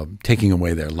 taking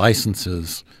away their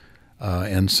licenses.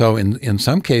 And so in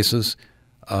some cases,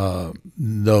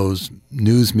 those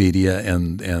news media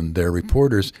and their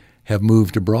reporters have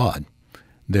moved abroad.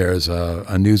 There's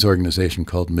a news organization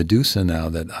called Medusa now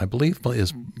that I believe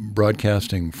is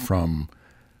broadcasting from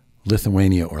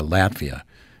Lithuania or Latvia.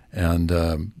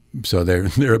 And so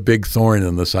they're a big thorn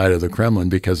in the side of the Kremlin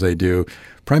because they do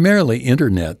primarily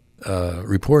Internet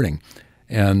reporting.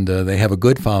 And they have a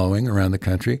good following around the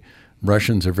country.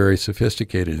 Russians are very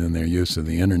sophisticated in their use of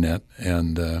the Internet.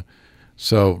 And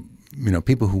so,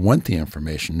 people who want the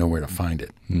information know where to find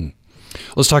it.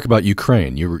 Let's talk about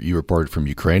Ukraine. You reported from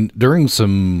Ukraine during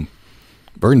some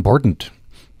very important,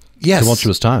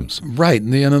 tumultuous times. Right.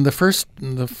 The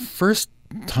first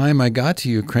time I got to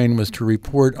Ukraine was to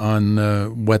report on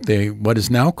what is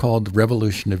now called the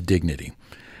Revolution of Dignity.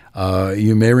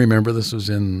 You may remember this was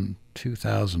in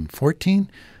 2014.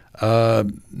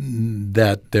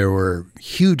 That there were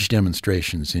huge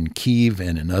demonstrations in Kyiv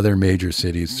and in other major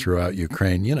cities throughout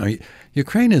Ukraine.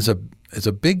 Ukraine is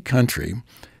a big country.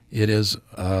 It is,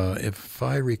 if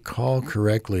I recall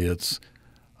correctly, it's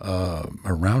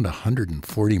around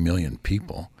 140 million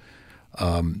people,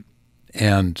 and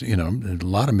a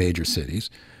lot of major cities.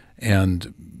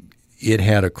 And it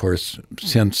had, of course,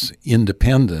 since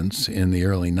independence in the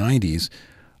early 90s,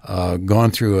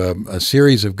 gone through a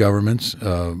series of governments,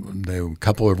 a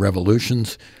couple of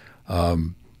revolutions,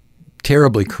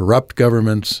 terribly corrupt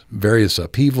governments, various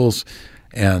upheavals,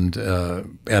 and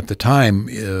at the time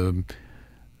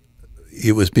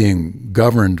it was being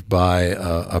governed by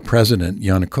a president,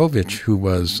 Yanukovych, who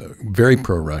was very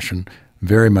pro-Russian,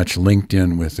 very much linked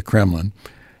in with the Kremlin,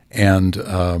 and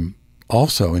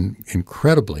also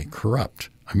incredibly corrupt.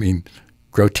 I mean,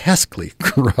 grotesquely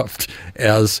corrupt,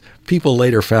 as people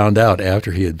later found out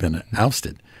after he had been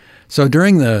ousted. So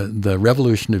during the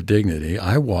Revolution of Dignity,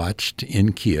 I watched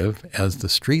in Kyiv as the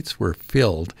streets were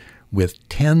filled with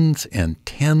tens and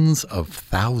tens of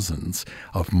thousands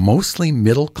of mostly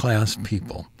middle-class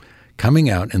people coming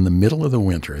out in the middle of the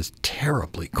winter. It's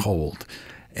terribly cold,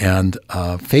 and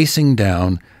facing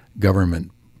down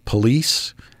government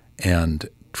police and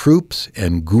troops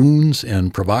and goons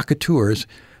and provocateurs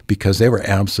because they were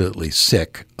absolutely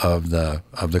sick of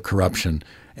the corruption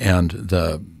and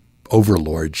the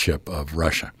overlordship of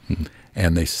Russia. Mm-hmm.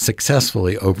 And they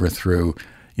successfully overthrew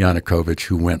Yanukovych,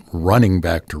 who went running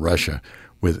back to Russia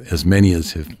with as many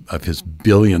of his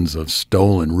billions of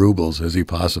stolen rubles as he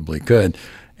possibly could,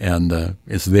 and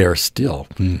is there still.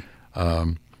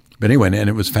 Mm-hmm. But anyway, and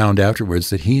it was found afterwards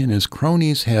that he and his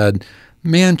cronies had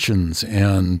mansions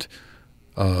and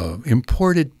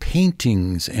imported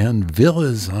paintings and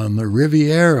villas on the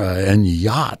Riviera and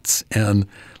yachts and,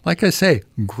 like I say,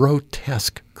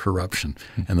 grotesque corruption.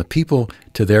 And the people,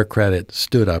 to their credit,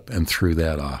 stood up and threw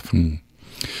that off.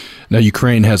 Now,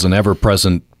 Ukraine has an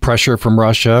ever-present pressure from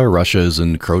Russia. Russia is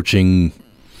encroaching.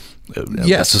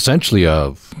 Yes. It's essentially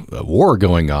a war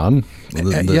going on.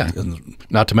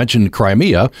 Not to mention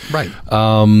Crimea. Right.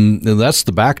 And that's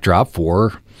the backdrop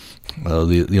for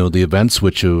the events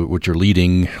which are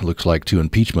leading, looks like, to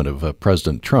impeachment of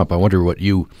President Trump. I wonder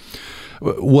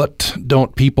what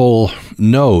don't people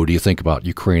know, do you think, about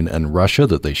Ukraine and Russia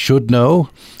that they should know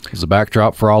as a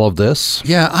backdrop for all of this?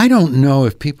 Yeah, I don't know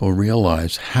if people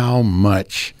realize how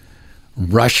much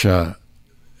Russia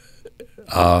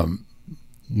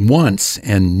wants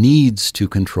and needs to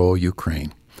control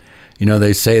Ukraine.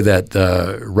 They say that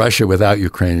Russia without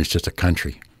Ukraine is just a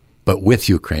country, but with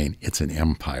Ukraine, it's an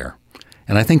empire.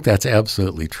 And I think that's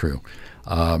absolutely true.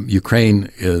 Ukraine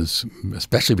is,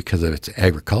 especially because of its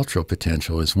agricultural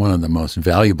potential, is one of the most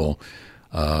valuable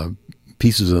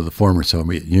pieces of the former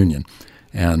Soviet Union.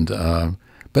 And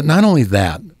but not only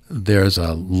that, there's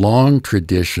a long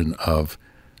tradition of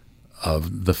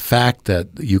the fact that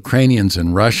Ukrainians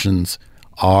and Russians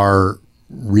are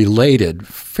related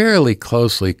fairly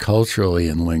closely culturally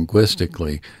and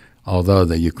linguistically, although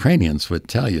the Ukrainians would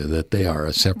tell you that they are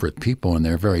a separate people, and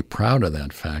they're very proud of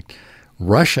that fact.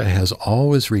 Russia has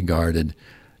always regarded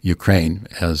Ukraine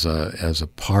as a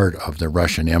part of the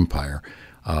Russian Empire.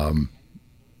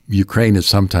 Ukraine is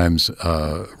sometimes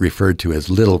referred to as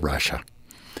Little Russia.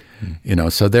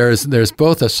 So there's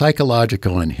both a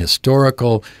psychological and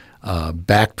historical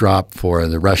backdrop for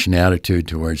the Russian attitude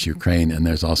towards Ukraine, and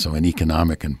there's also an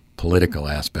economic and political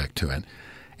aspect to it.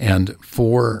 And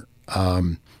for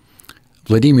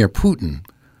Vladimir Putin,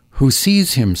 who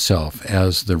sees himself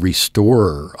as the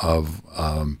restorer of,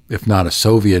 if not a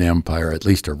Soviet empire, at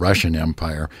least a Russian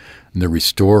empire, and the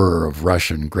restorer of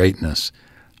Russian greatness,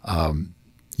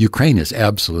 Ukraine is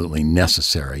absolutely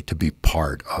necessary to be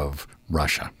part of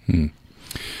Russia.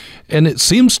 And it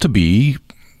seems to be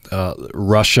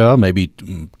Russia, maybe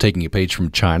taking a page from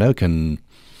China, can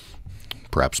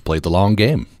perhaps played the long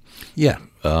game. Yeah.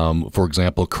 For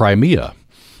example, Crimea.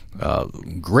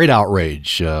 Great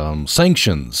outrage,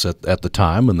 sanctions at the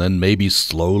time, and then maybe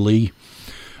slowly.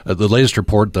 The latest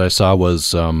report that I saw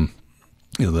was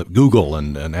that Google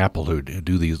and Apple who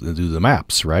do the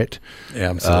maps, right?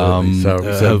 Absolutely.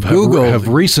 So Google have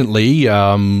recently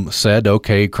said,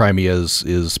 okay, Crimea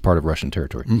is part of Russian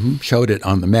territory. Showed it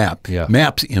on the map. Yeah.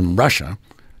 Maps in Russia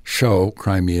show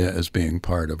Crimea as being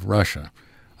part of Russia.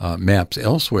 Maps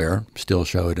elsewhere still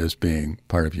show it as being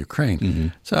part of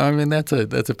Ukraine. So I mean that's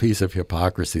a piece of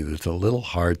hypocrisy that's a little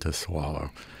hard to swallow.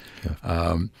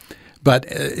 Yeah. But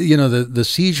the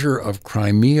seizure of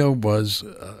Crimea was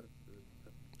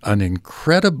an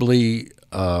incredibly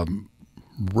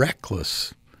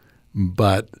reckless,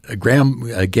 but a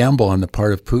gamble on the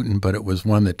part of Putin. But it was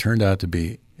one that turned out to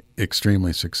be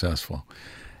extremely successful,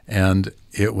 and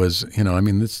it was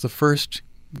it's the first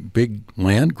big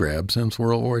land grab since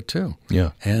World War II.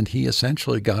 Yeah. And he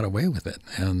essentially got away with it.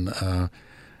 And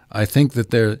I think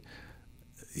that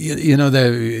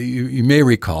you may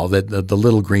recall that the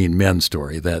Little Green Men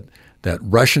story, that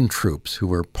Russian troops who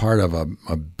were part of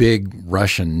a big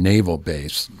Russian naval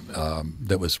base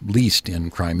that was leased in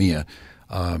Crimea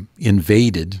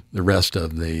invaded the rest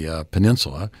of the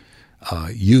peninsula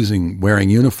wearing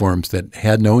uniforms that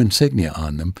had no insignia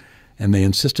on them. And they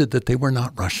insisted that they were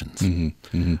not Russians.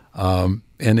 And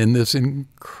in this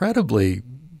incredibly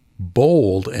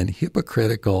bold and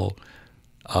hypocritical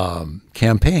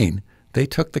campaign, they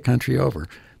took the country over.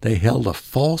 They held a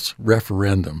false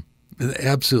referendum,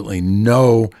 absolutely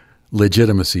no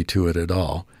legitimacy to it at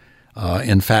all.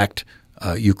 In fact,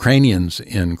 Ukrainians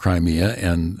in Crimea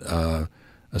and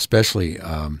especially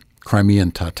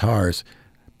Crimean Tatars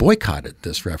boycotted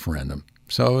this referendum.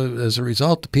 So as a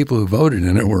result, the people who voted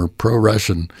in it were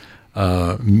pro-Russian,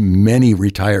 many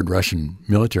retired Russian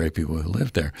military people who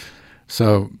lived there.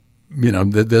 So,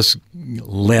 this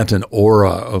lent an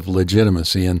aura of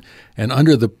legitimacy. And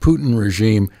under the Putin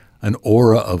regime, an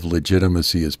aura of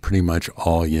legitimacy is pretty much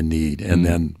all you need. And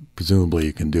then presumably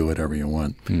you can do whatever you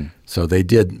want. So they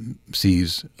did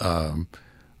seize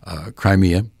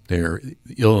Crimea. They're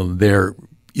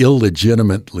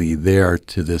illegitimately there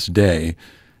to this day.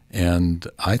 And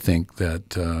I think that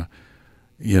the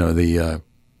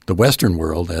Western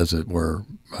world, as it were,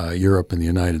 Europe and the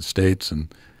United States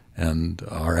and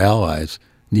our allies,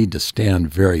 need to stand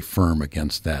very firm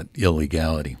against that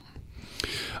illegality.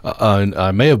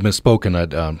 I may have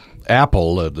misspoken.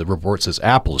 Apple, the report says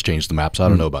Apple has changed the maps. I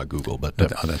don't know about Google, but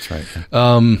that's right.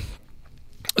 Yeah.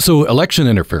 So election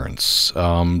interference.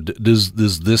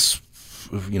 Does this?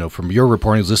 From your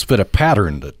reporting, does this fit a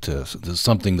pattern that this is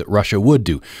something that Russia would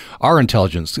do? Our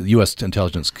intelligence, the U.S.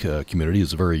 intelligence community,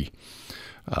 is very,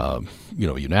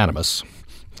 unanimous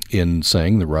in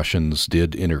saying the Russians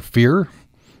did interfere,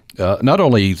 not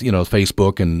only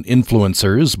Facebook and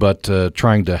influencers, but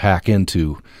trying to hack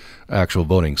into actual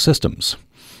voting systems,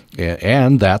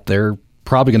 and that they're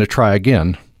probably going to try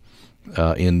again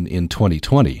in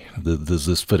 2020. Does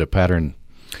this fit a pattern?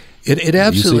 It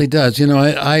absolutely does.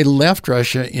 I left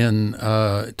Russia in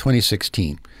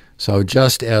 2016, so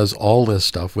just as all this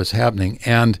stuff was happening.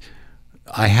 And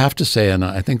I have to say, and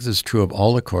I think this is true of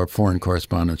all the foreign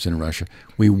correspondents in Russia,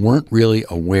 we weren't really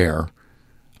aware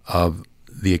of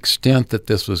the extent that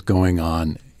this was going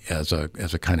on as a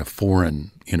kind of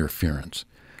foreign interference.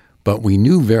 But we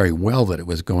knew very well that it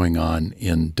was going on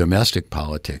in domestic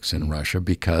politics in Russia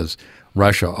because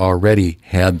Russia already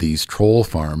had these troll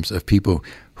farms of people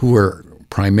who were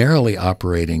primarily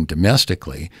operating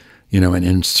domestically, and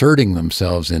inserting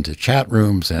themselves into chat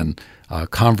rooms and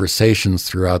conversations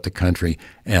throughout the country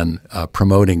and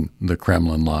promoting the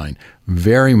Kremlin line.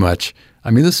 Very much,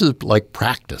 this is like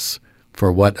practice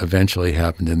for what eventually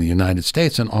happened in the United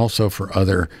States and also for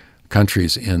other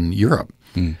countries in Europe.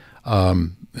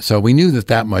 So we knew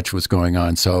that much was going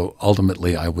on. So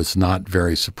ultimately, I was not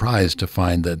very surprised to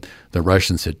find that the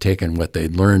Russians had taken what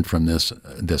they'd learned from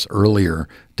this earlier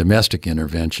domestic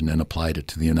intervention and applied it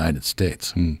to the United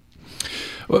States.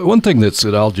 Well, one thing that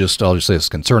I'll just say is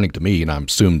concerning to me, and I'm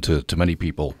assumed to many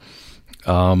people,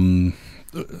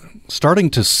 starting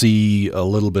to see a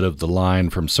little bit of the line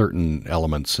from certain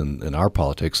elements in our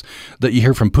politics that you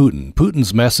hear from Putin.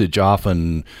 Putin's message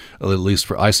often, at least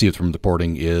I see it from the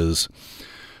reporting, is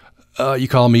you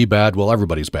call me bad, well,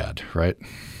 everybody's bad, right?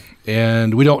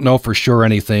 And we don't know for sure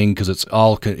anything because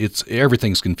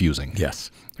everything's confusing. Yes,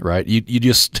 right.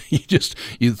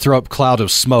 You throw up a cloud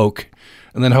of smoke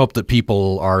and then hope that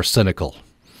people are cynical.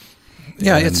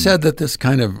 Yeah, it's said that this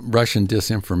kind of Russian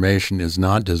disinformation is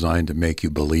not designed to make you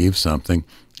believe something.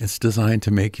 It's designed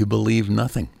to make you believe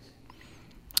nothing.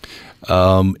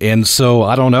 And so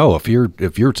I don't know if you're.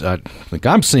 I think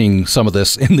I'm seeing some of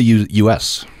this in the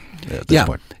U.S. at this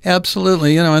point.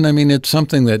 Absolutely. And I mean, it's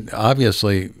something that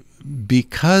obviously,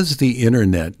 because the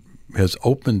internet has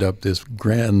opened up this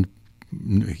grand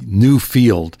new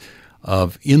field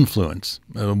of influence,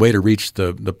 a way to reach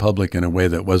the public in a way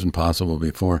that wasn't possible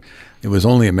before. It was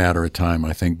only a matter of time,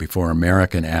 I think, before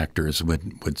American actors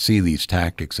would see these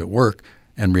tactics at work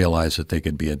and realize that they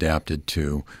could be adapted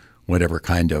to whatever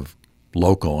kind of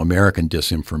local American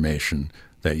disinformation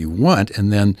that you want.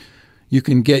 And then you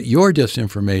can get your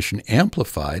disinformation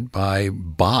amplified by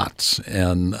bots,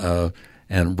 and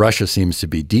Russia seems to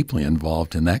be deeply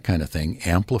involved in that kind of thing,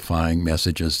 amplifying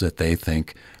messages that they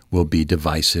think will be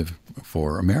divisive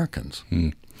for Americans.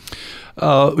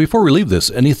 Before we leave this,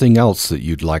 anything else that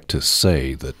you'd like to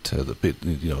say that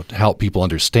to help people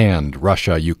understand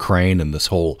Russia, Ukraine, and this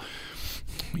whole,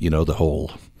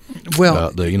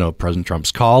 President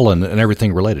Trump's call and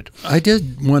everything related? I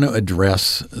did want to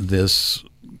address this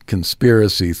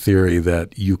conspiracy theory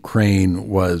that Ukraine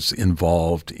was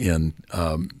involved in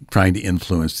trying to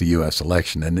influence the U.S.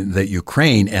 election, and that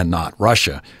Ukraine and not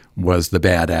Russia was the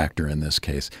bad actor in this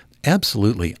case.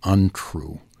 Absolutely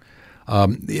untrue.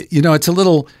 It's a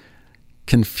little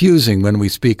confusing when we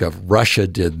speak of Russia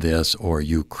did this or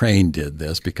Ukraine did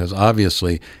this, because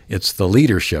obviously it's the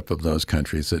leadership of those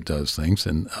countries that does things.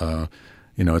 And,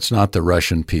 it's not the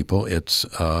Russian people. It's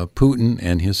Putin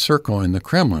and his circle in the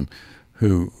Kremlin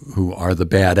who are the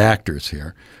bad actors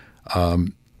here.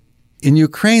 In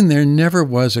Ukraine, there never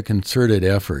was a concerted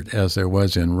effort, as there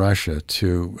was in Russia,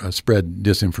 to spread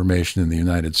disinformation in the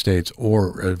United States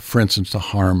or, for instance, to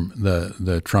harm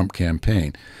the Trump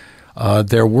campaign.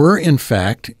 There were, in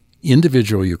fact,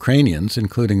 individual Ukrainians,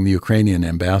 including the Ukrainian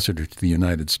ambassador to the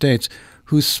United States,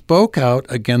 who spoke out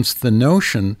against the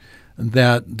notion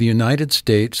that the United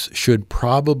States should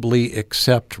probably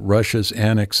accept Russia's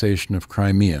annexation of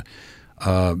Crimea,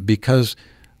 because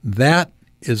that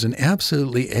is an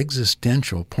absolutely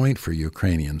existential point for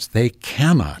Ukrainians. They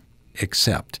cannot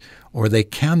accept, or they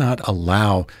cannot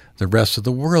allow the rest of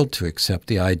the world to accept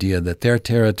the idea that their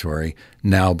territory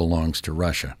now belongs to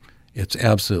Russia. It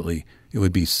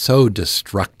would be so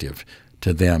destructive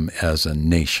to them as a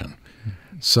nation.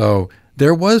 So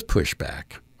there was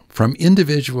pushback from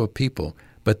individual people,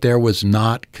 but there was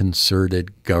not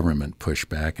concerted government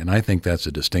pushback, and I think that's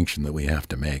a distinction that we have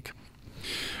to make.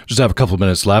 Just have a couple of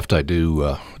minutes left. I do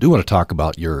want to talk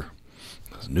about your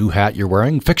new hat you're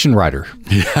wearing, fiction writer.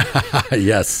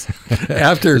 Yes.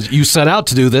 After you set out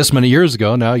to do this many years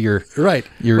ago, now you're right.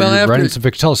 You're writing some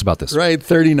fiction. Tell us about this. Right,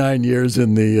 39 years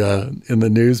in the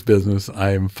news business, I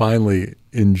am finally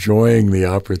enjoying the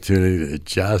opportunity to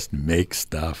just make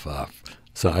stuff up.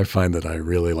 So I find that I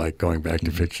really like going back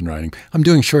to fiction writing. I'm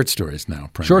doing short stories now.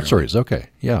 Primarily. Short stories, okay,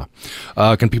 yeah.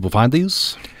 Can people find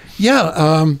these?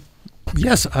 Yeah.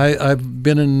 Yes, I've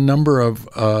been in a number of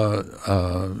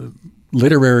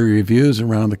literary reviews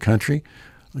around the country.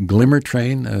 Glimmer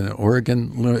Train,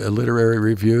 Oregon Literary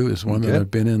Review is one that I've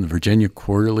been in. The Virginia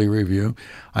Quarterly Review.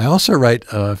 I also write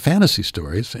fantasy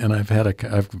stories, and I've had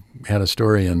a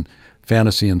story in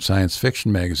Fantasy and Science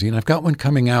Fiction magazine. I've got one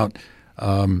coming out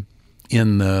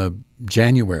in the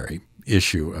January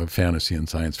issue of Fantasy and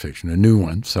Science Fiction, a new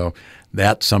one. So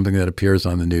that's something that appears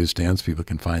on the newsstands. People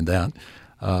can find that.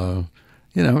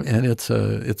 And it's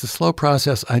a slow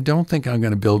process. I don't think I'm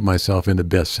going to build myself into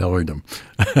bestsellerdom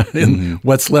in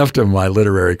what's left of my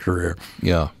literary career.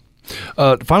 Yeah.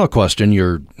 Final question.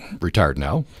 You're retired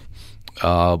now.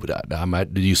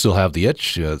 Do you still have the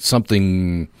itch?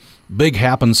 Something big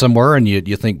happened somewhere, and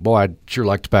you think, boy, I'd sure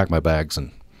like to pack my bags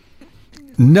and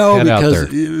No, because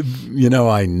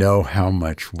I know how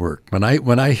much work.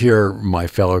 When I hear my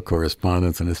fellow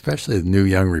correspondents, and especially the new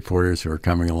young reporters who are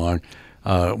coming along,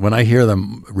 when I hear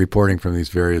them reporting from these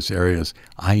various areas,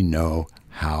 I know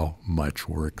how much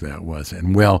work that was.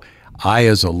 And I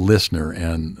as a listener,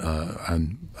 and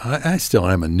I still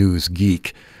am a news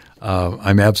geek,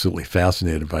 I'm absolutely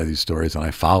fascinated by these stories, and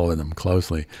I follow them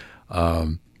closely.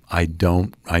 I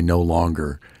no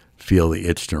longer feel the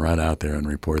itch to run out there and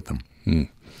report them.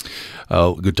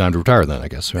 Good time to retire then, I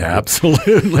guess. Right?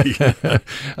 Absolutely.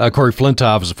 Corey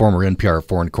Flintoff is a former NPR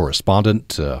foreign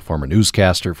correspondent, former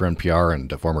newscaster for NPR,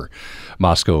 and a former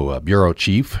Moscow bureau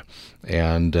chief.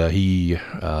 And he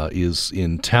is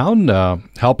in town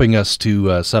helping us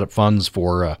to set up funds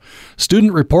for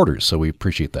student reporters. So we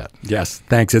appreciate that. Yes,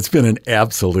 thanks. It's been an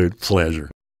absolute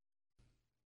pleasure.